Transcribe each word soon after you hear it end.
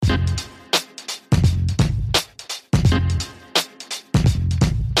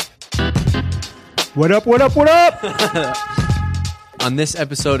What up, what up, what up? On this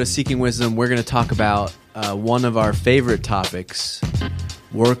episode of Seeking Wisdom, we're going to talk about one of our favorite topics,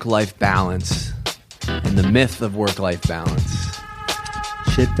 work-life balance, and the myth of work-life balance.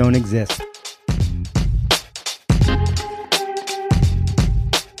 Shit don't exist.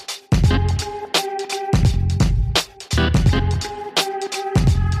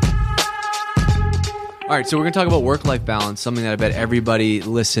 All right, so we're going to talk about work-life balance, something that I bet everybody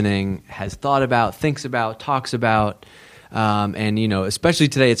listening has thought about, thinks about, talks about. And, you know, especially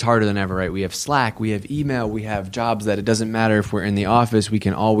today, it's harder than ever, right? We have Slack, we have email, we have jobs that it doesn't matter if we're in the office. We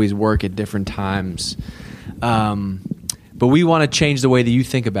can always work at different times. But we want to change the way that you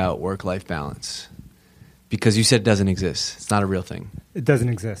think about work-life balance because you said it doesn't exist. It's not a real thing. It doesn't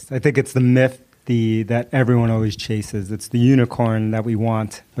exist. I think it's the myth that everyone always chases. It's the unicorn that we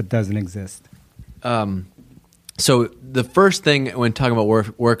want but doesn't exist. So the first thing when talking about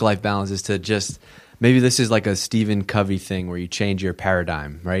work-life balance is to just maybe this is like a Stephen Covey thing where you change your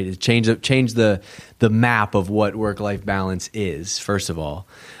paradigm, right? Change the map of what work-life balance is, first of all.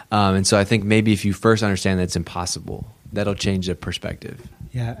 And so I think maybe if you first understand that it's impossible, that'll change the perspective.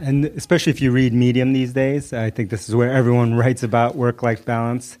 Yeah, and especially if you read Medium these days, I think this is where everyone writes about work-life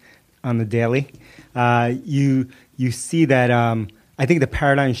balance on the daily. You see that I think the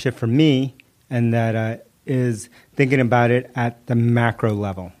paradigm shift for me and that is thinking about it at the macro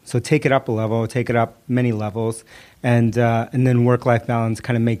level. So take it up a level, take it up many levels, and then work-life balance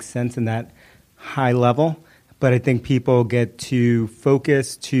kind of makes sense in that high level. But I think people get too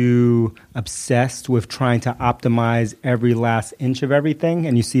focused, too obsessed with trying to optimize every last inch of everything,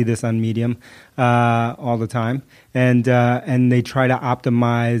 and you see this on Medium all the time. And they try to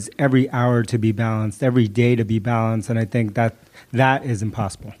optimize every hour to be balanced, every day to be balanced, and I think that is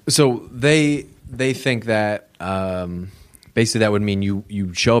impossible. So they think that basically that would mean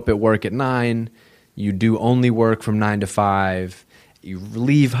you show up at work at 9, you do only work from 9 to 5, you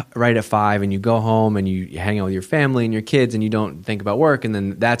leave right at 5, and you go home and you hang out with your family and your kids, and you don't think about work, and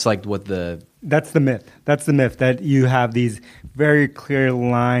then that's like what the... That's the myth. That's the myth, that you have these very clear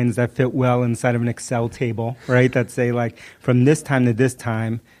lines that fit well inside of an Excel table, right, that say like from this time to this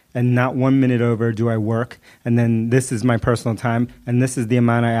time, and not 1 minute over do I work, and then this is my personal time, and this is the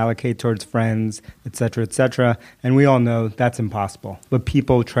amount I allocate towards friends, et cetera, and we all know that's impossible. But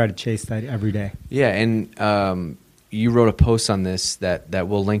people try to chase that every day. Yeah, and you wrote a post on this that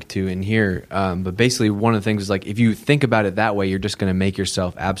we'll link to in here, but basically one of the things is like if you think about it that way, you're just going to make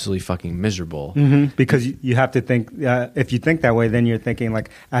yourself absolutely fucking miserable. Mm-hmm. Because you have to think, if you think that way, then you're thinking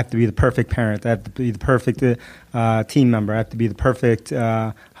like, I have to be the perfect parent, I have to be the perfect team member, I have to be the perfect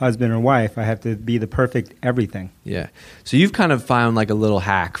husband or wife, I have to be the perfect everything. Yeah. So you've kind of found like a little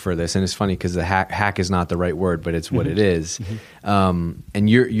hack for this, and it's funny because the hack is not the right word, but it's what it is. Mm-hmm. And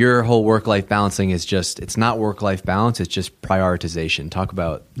your whole work-life balancing is just, it's not work-life balance, it's just prioritization. Talk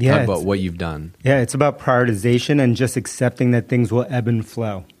about what you've done. Yeah, it's about prioritization and just accepting that things will ebb and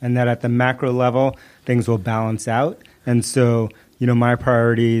flow, and that at the macro level, things will balance out. And so, you know, my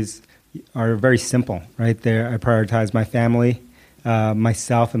priorities are very simple, right? I prioritize my family,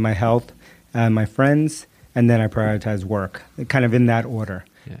 myself and my health, my friends, and then I prioritize work, kind of in that order.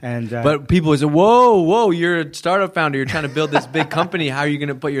 Yeah. And but people say, whoa, you're a startup founder, you're trying to build this big company, how are you going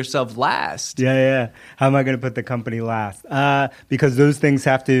to put yourself last? Yeah. How am I going to put the company last? Because those things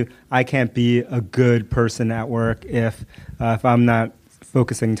I can't be a good person at work if I'm not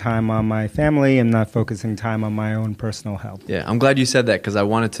focusing time on my family and not focusing time on my own personal health. Yeah, I'm glad you said that because I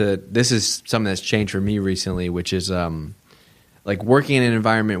wanted to, this is something that's changed for me recently, which is like working in an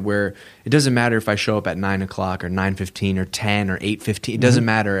environment where it doesn't matter if I show up at 9 o'clock or 9:15 or 10 or 8:15. It doesn't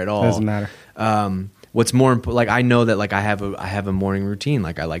matter at all. It doesn't matter. What's more important, like I know that like I have a morning routine.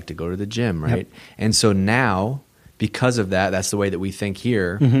 Like I like to go to the gym, right? Yep. And so now, because of that, that's the way that we think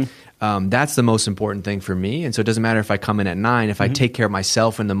here. Mm-hmm. That's the most important thing for me. And so it doesn't matter if I come in at 9. If I take care of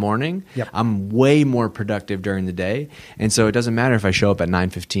myself in the morning, I'm way more productive during the day. And so it doesn't matter if I show up at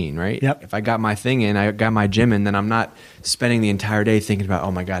 9:15, right? Yep. If I got my thing in, I got my gym in, then I'm not spending the entire day thinking about,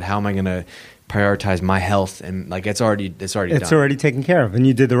 oh my God, how am I going to prioritize my health? And like it's already done. It's already taken care of. And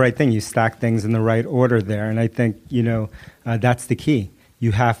you did the right thing. You stacked things in the right order there. And I think, that's the key.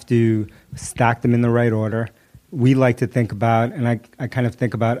 You have to stack them in the right order. We like to think about, and I kind of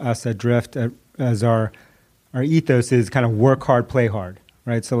think about us at Drift as our ethos is kind of work hard, play hard,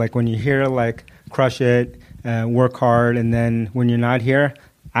 right? So like when you're here, like crush it, work hard, and then when you're not here,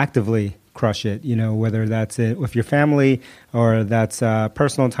 actively crush it, whether that's it with your family or that's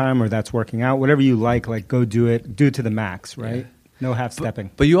personal time or that's working out, whatever you like go do it to the max, right? Yeah. No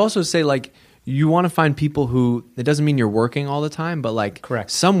half-stepping. But you also say like you want to find people who, it doesn't mean you're working all the time, but like Correct.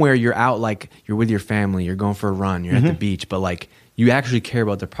 somewhere you're out, like you're with your family, you're going for a run, you're at the beach, but like you actually care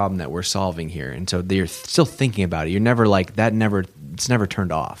about the problem that we're solving here. And so they're still thinking about it. You're never like it's never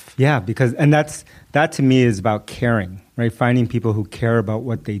turned off. Yeah, because that to me is about caring, right? Finding people who care about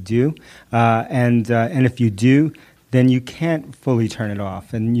what they do, and if you do, then you can't fully turn it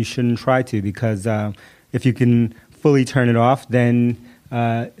off, and you shouldn't try to, because if you can fully turn it off, then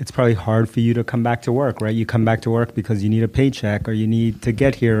it's probably hard for you to come back to work, right? You come back to work because you need a paycheck, or you need to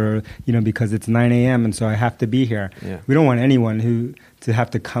get here, or because it's 9 a.m. and so I have to be here. Yeah. We don't want anyone to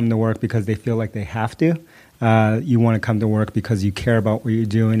have to come to work because they feel like they have to. You want to come to work because you care about what you're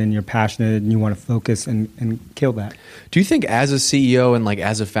doing and you're passionate and you want to focus and kill that. Do you think as a CEO and like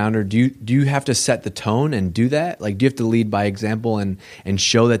as a founder, do you have to set the tone and do that? Like, do you have to lead by example and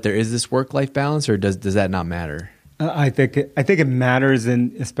show that there is this work-life balance, or does that not matter? I think it matters,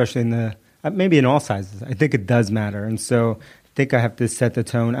 especially in the maybe in all sizes. I think it does matter, and so I think I have to set the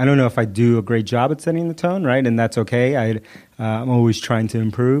tone. I don't know if I do a great job at setting the tone, right? And that's okay. I'm always trying to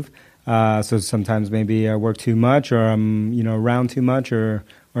improve. So sometimes maybe I work too much, or I'm around too much, or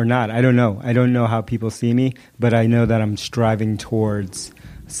not. I don't know. I don't know how people see me, but I know that I'm striving towards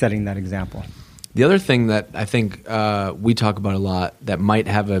setting that example. The other thing that I think we talk about a lot that might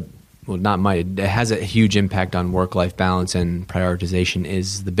have it has a huge impact on work-life balance and prioritization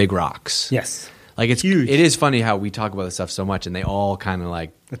is the big rocks. Yes. Like it's huge. It is funny how we talk about this stuff so much, and they all kind of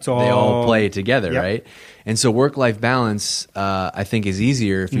like they all play together, yep. right? And so work-life balance, I think, is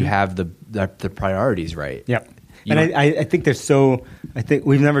easier if you have the priorities right. Yep. I think they're so. I think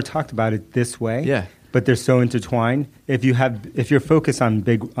we've never talked about it this way. Yeah. But they're so intertwined. If you're focused on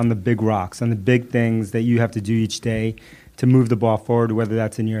the big rocks, on the big things that you have to do each day to move the ball forward, whether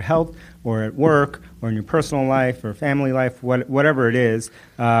that's in your health or at work or in your personal life or family life, whatever it is,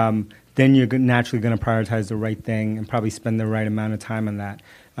 then you're naturally going to prioritize the right thing and probably spend the right amount of time on that.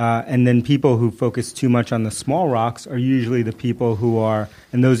 And then people who focus too much on the small rocks are usually the people who are,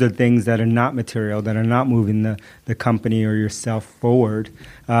 and those are things that are not material, that are not moving the company or yourself forward,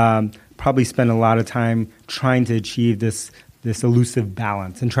 probably spend a lot of time trying to achieve this elusive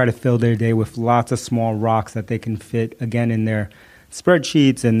balance and try to fill their day with lots of small rocks that they can fit, again, in their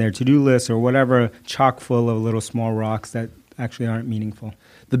spreadsheets and their to-do lists or whatever, chock full of little small rocks that actually aren't meaningful.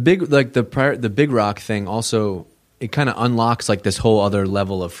 The big rock thing also, it kind of unlocks like this whole other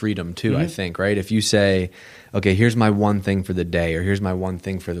level of freedom too, I think, right? If you say, okay, here's my one thing for the day, or here's my one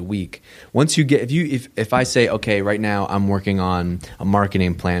thing for the week. Once you get, if I say, okay, right now I'm working on a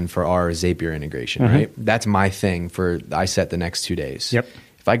marketing plan for our Zapier integration, right? That's my thing I set the next 2 days. Yep.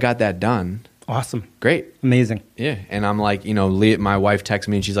 If I got that done, awesome. Great. Amazing. Yeah. And I'm like, my wife texts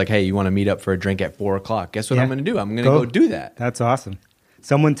me and she's like, hey, you want to meet up for a drink at 4:00? Guess what I'm going to do? I'm going to go do that. That's awesome.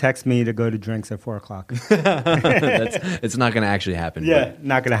 Someone texts me to go to drinks at 4:00. It's not going to actually happen. Yeah,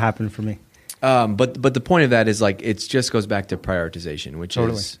 not going to happen for me. But the point of that is like it just goes back to prioritization, which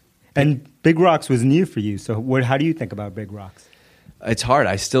is. And big rocks was new for you. So how do you think about big rocks? It's hard.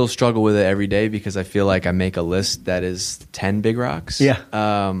 I still struggle with it every day because I feel like I make a list that is 10 big rocks. Yeah.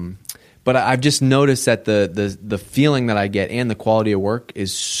 But I've just noticed that the feeling that I get and the quality of work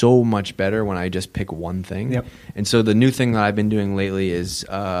is so much better when I just pick one thing. Yep. And so the new thing that I've been doing lately is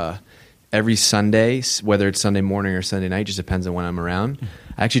every Sunday, whether it's Sunday morning or Sunday night, just depends on when I'm around,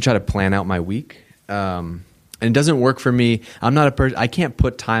 I actually try to plan out my week. And it doesn't work for me. I'm not a person. I can't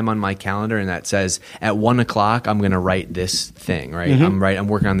put time on my calendar and that says at 1:00 I'm going to write this thing. Right. I'm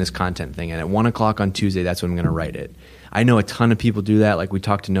working on this content thing, and at 1:00 on Tuesday, that's when I'm going to write it. I know a ton of people do that. Like we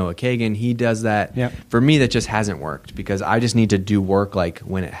talked to Noah Kagan, he does that. Yep. For me, that just hasn't worked because I just need to do work like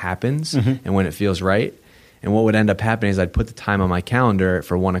when it happens and when it feels right. And what would end up happening is I'd put the time on my calendar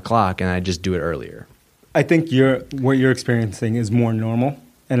for 1:00 and I'd just do it earlier. I think what you're experiencing is more normal,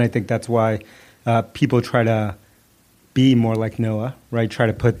 and I think that's why people try to be more like Noah, right? Try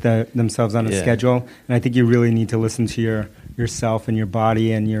to put themselves on a schedule, and I think you really need to listen to yourself and your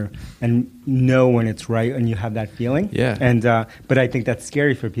body and know when it's right and you have that feeling. Yeah. And but I think that's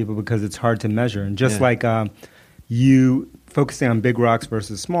scary for people because it's hard to measure. And just like you focusing on big rocks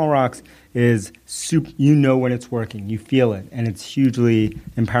versus small rocks is when it's working, you feel it, and it's hugely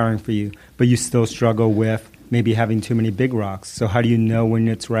empowering for you. But you still struggle with maybe having too many big rocks. So how do you know when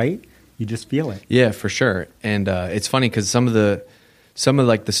it's right? You just feel it. Yeah, for sure. And it's funny because some of the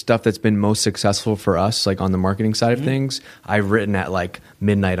stuff that's been most successful for us, like on the marketing side of things, I've written at like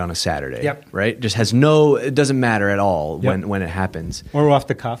midnight on a Saturday. Yep. Right? It doesn't matter at all when it happens. Or off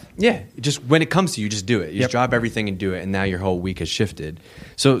the cuff. Yeah. Just when it comes to you, just do it. You just drop everything and do it, and now your whole week has shifted.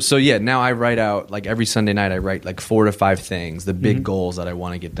 So yeah, now I write out like every Sunday night I write like 4 to 5 things, the big goals that I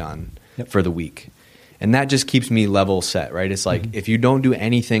want to get done. for the week. And that just keeps me level set, right? It's like, if you don't do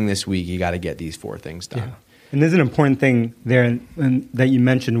anything this week, you got to get these 4 things done. Yeah. And there's an important thing there that you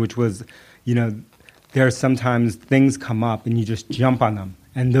mentioned, which was, there are sometimes things come up and you just jump on them.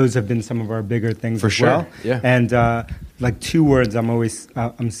 And those have been some of our bigger things as well. Yeah. And like 2 words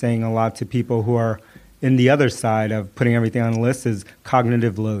I'm saying a lot to people who are in the other side of putting everything on the list is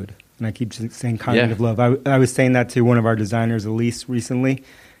cognitive load. And I keep saying cognitive load. I was saying that to one of our designers, Elise, recently,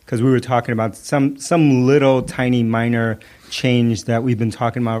 because we were talking about some little tiny minor change that we've been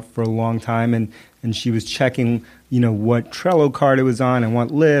talking about for a long time. And she was checking, what Trello card it was on and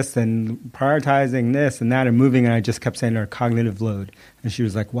what list and prioritizing this and that and moving. And I just kept saying to her, cognitive load. And she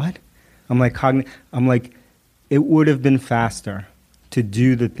was like, what? I'm like, it would have been faster to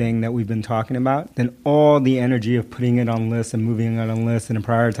do the thing that we've been talking about than all the energy of putting it on lists and moving it on lists and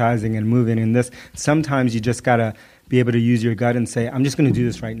prioritizing and moving in this. Sometimes you just got to be able to use your gut and say, I'm just going to do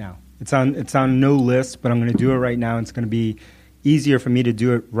this right now. It's on no list, but I'm going to do it right now. It's going to be easier for me to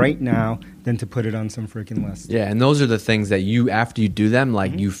do it right now than to put it on some freaking list. Yeah, and those are the things that after you do them,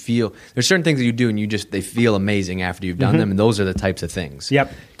 like you feel, there's certain things that you do and they feel amazing after you've done them, and those are the types of things.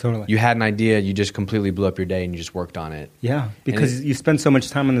 Yep, totally. You had an idea, you just completely blew up your day and you just worked on it. Yeah, because you spend so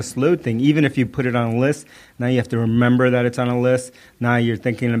much time on this load thing. Even if you put it on a list, now you have to remember that it's on a list. Now you're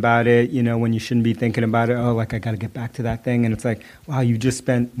thinking about it, when you shouldn't be thinking about it. Oh, like I got to get back to that thing. And it's like, wow, you just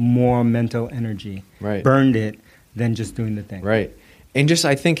spent more mental energy, burned it, than just doing the thing. Right. And just,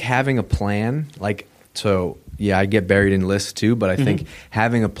 I think having a plan, I get buried in lists too, but I think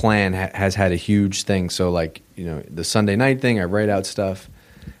having a plan has had a huge thing. So the Sunday night thing, I write out stuff,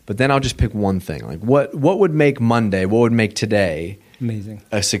 but then I'll just pick one thing. Like what would make Monday, what would make today amazing,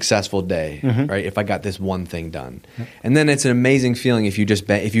 a successful day, right? If I got this one thing done. And then it's an amazing feeling if you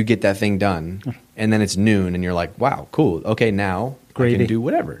get that thing done and then it's noon and you're like, wow, cool. Okay, now I can do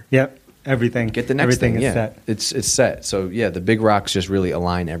whatever. Yep. Everything. Get the next thing. Is set. It's set. So the big rocks just really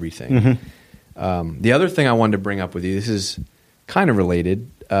align everything. The other thing I wanted to bring up with you, this is kind of related,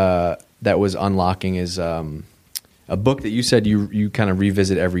 that was unlocking is a book that you said you kind of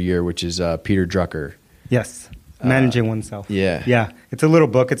revisit every year, which is Peter Drucker. Yes. Managing Oneself. Yeah. Yeah. It's a little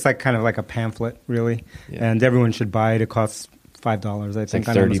book. It's kind of like a pamphlet, really. Yeah. And everyone should buy it. It costs $5, I think.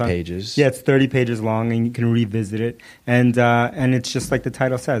 Like 30 pages. Yeah, it's 30 pages long, and you can revisit it. And it's just like the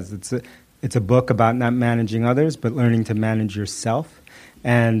title says. It's a book about not managing others, but learning to manage yourself.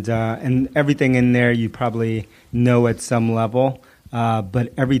 And everything in there you probably know at some level.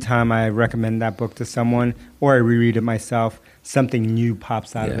 But every time I recommend that book to someone or I reread it myself, something new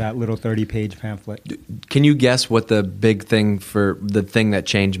pops out of that little 30-page pamphlet. Can you guess what the big thing the thing that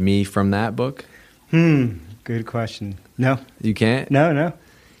changed me from that book? Good question. No. You can't? No.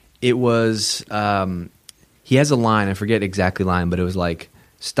 It was, he has a line, I forget exactly line, but it was like,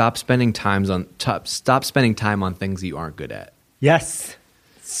 stop spending time on things that you aren't good at. Yes.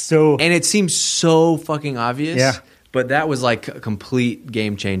 And it seems so fucking obvious. Yeah. But that was like a complete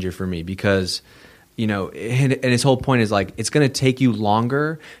game changer for me because, and his whole point is like, it's going to take you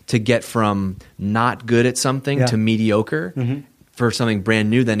longer to get from not good at something to mediocre for something brand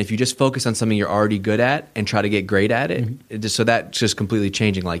new than if you just focus on something you're already good at and try to get great at it. So that's just completely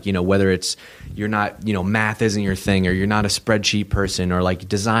changing. Like, whether it's you're not, math isn't your thing or you're not a spreadsheet person or like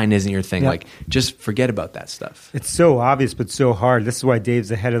design isn't your thing. Like just forget about that stuff. It's so obvious but so hard. This is why Dave's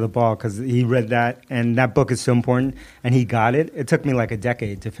ahead of the ball because he read that and that book is so important and he got it. It took me like a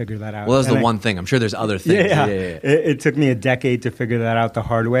decade to figure that out. Well, that's the one thing. I'm sure there's other things. Yeah. It took me a decade to figure that out the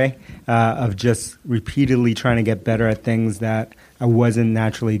hard way of just repeatedly trying to get better at things that I wasn't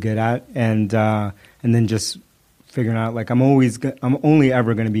naturally good at, and then just figuring out like I'm only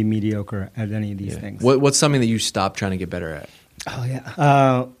ever going to be mediocre at any of these things. What's something that you stopped trying to get better at? Oh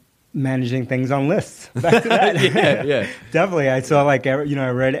yeah, managing things on lists. Back to that. yeah, definitely. I saw I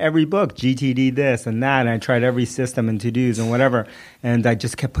read every book, GTD this and that, and I tried every system and to-dos and whatever, and I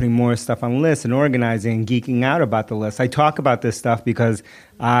just kept putting more stuff on lists and organizing and geeking out about the list. I talk about this stuff because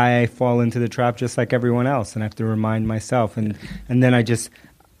I fall into the trap just like everyone else, and I have to remind myself. And then I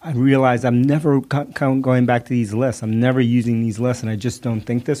realized I'm never going back to these lists. I'm never using these lists, and I just don't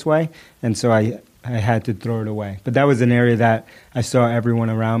think this way. And so I had to throw it away. But that was an area that I saw everyone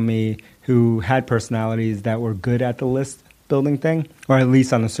around me who had personalities that were good at the list building thing, or at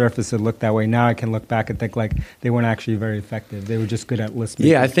least on the surface it looked that way. Now I can look back and think like they weren't actually very effective. They were just good at list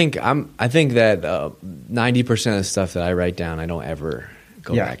making. Yeah, I think that 90% of the stuff that I write down, I don't ever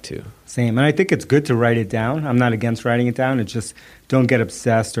go back to. Same. And I think it's good to write it down. I'm not against writing it down. It's just don't get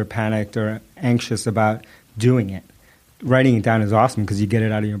obsessed or panicked or anxious about doing it. Writing it down is awesome because you get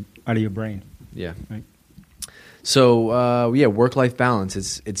it out of your brain. Yeah. Right. So yeah, work-life balance.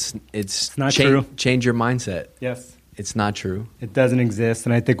 It's not true. Change your mindset. Yes. It's not true. It doesn't exist,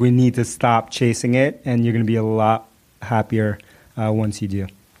 and I think we need to stop chasing it, and you're going to be a lot happier once you do.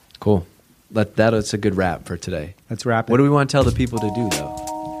 Cool. That's a good wrap for today. Let's wrap it. What do we want to tell the people to do,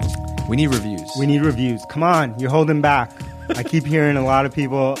 though? We need reviews. We need reviews. Come on, you're holding back. I keep hearing a lot of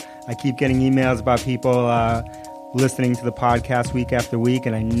people. I keep getting emails about people listening to the podcast week after week,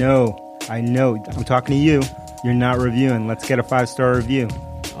 and I know, I'm talking to you. You're not reviewing. Let's get a 5-star review.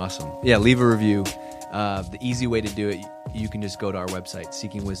 Awesome. Yeah, leave a review. The easy way to do it, you can just go to our website,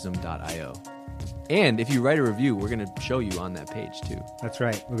 seekingwisdom.io. And if you write a review, we're going to show you on that page, too. That's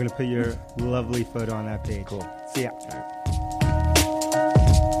right. We're going to put your lovely photo on that page. Cool. See ya. All right.